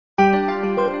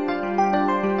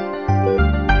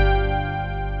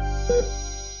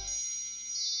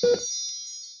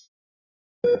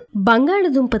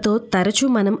బంగాళదుంపతో తరచూ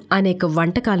మనం అనేక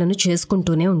వంటకాలను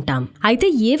చేసుకుంటూనే ఉంటాం. అయితే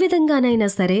ఏ విధంగానైనా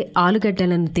సరే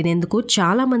ఆలుగడ్డలను తినేందుకు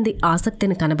చాలా మంది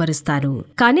ఆసక్తిని కనబరుస్తారు.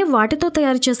 కానీ వాటితో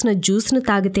తయారు చేసిన జ్యూస్ను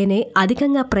తాగితేనే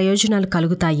అధికంగా ప్రయోజనాలు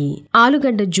కలుగుతాయి.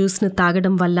 ఆలుగడ్డ జ్యూస్ను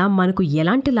తాగడం వల్ల మనకు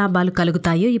ఎలాంటి లాభాలు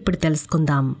కలుగుతాయో ఇప్పుడు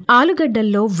తెలుసుకుందాం.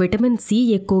 ఆలుగడ్డల్లో విటమిన్ సి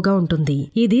ఎక్కువగా ఉంటుంది.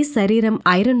 ఇది శరీరం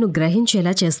ఐరన్ ను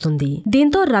గ్రహించేలా చేస్తుంది.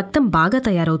 దీంతో రక్తం బాగా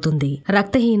తయారవుతుంది.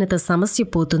 రక్తహీనత సమస్య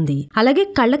పోతుంది. అలాగే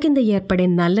కళ్ల కింద ఏర్పడే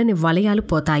నల్లని వలయాలు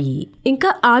పోతాయి. ఇంకా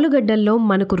ఆలుగడ్డల్లో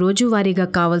మనకు రోజువారీగా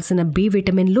కావలసిన బి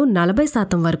విటమిన్లు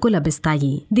 40% వరకు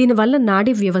లభిస్తాయి. దీనివల్ల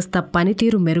నాడీ వ్యవస్థ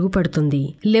పనితీరు మెరుగుపడుతుంది.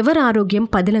 లివర్ ఆరోగ్యం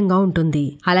పదిలంగా ఉంటుంది.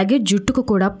 అలాగే జుట్టుకు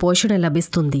కూడా పోషణ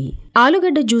లభిస్తుంది.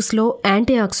 ఆలుగడ్డ జ్యూస్లో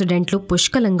యాంటీ ఆక్సిడెంట్లు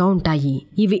పుష్కలంగా ఉంటాయి.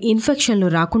 ఇవి ఇన్ఫెక్షన్లు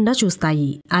రాకుండా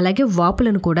చూస్తాయి. అలాగే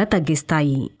వాపులను కూడా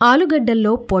తగ్గిస్తాయి.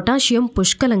 ఆలుగడ్డల్లో పొటాషియం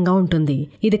పుష్కలంగా ఉంటుంది.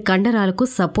 ఇది కండరాలకు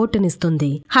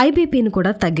సపోర్టునిస్తుంది. హై బీపీని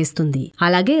కూడా తగ్గిస్తుంది.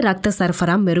 అలాగే రక్త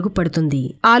సరఫరా మెరుగుపడుతుంది.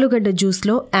 ఆలుగడ్డ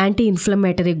జ్యూస్లో యాంటీ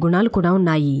ఇన్ఫ్లమేటరీ గుణాలు కూడా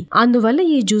ఉన్నాయి. అందువల్ల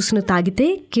ఈ జ్యూస్ను తాగితే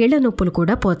కీళ్ల నొప్పులు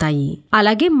కూడా పోతాయి.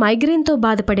 అలాగే మైగ్రేన్ తో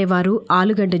బాధపడేవారు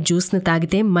ఆలుగడ్డ జ్యూస్ను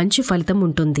తాగితే మంచి ఫలితం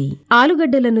ఉంటుంది.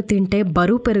 ఆలుగడ్డలను తింటే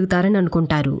బరువు పెరుగుతారని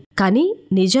అనుకుంటారు. కానీ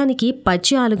నిజానికి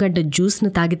పచ్చి ఆలుగడ్డ జ్యూస్ను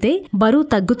తాగితే బరువు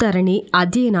తగ్గుతారని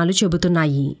అధ్యయనాలు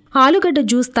చెబుతున్నాయి. ఆలుగడ్డ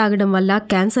జ్యూస్ తాగడం వల్ల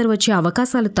క్యాన్సర్ వచ్చే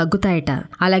అవకాశాలు తగ్గుతాయట.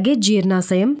 అలాగే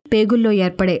జీర్ణాశయం, పేగుల్లో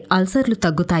ఏర్పడే అల్సర్లు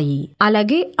తగ్గుతాయి.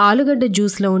 అలాగే ఆలుగడ్డ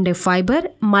జ్యూస్లో ఉండే ఫైబర్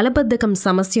మలబద్ధకం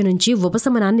సమస్య నుంచి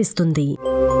ఉపశమనాన్నిస్తుంది.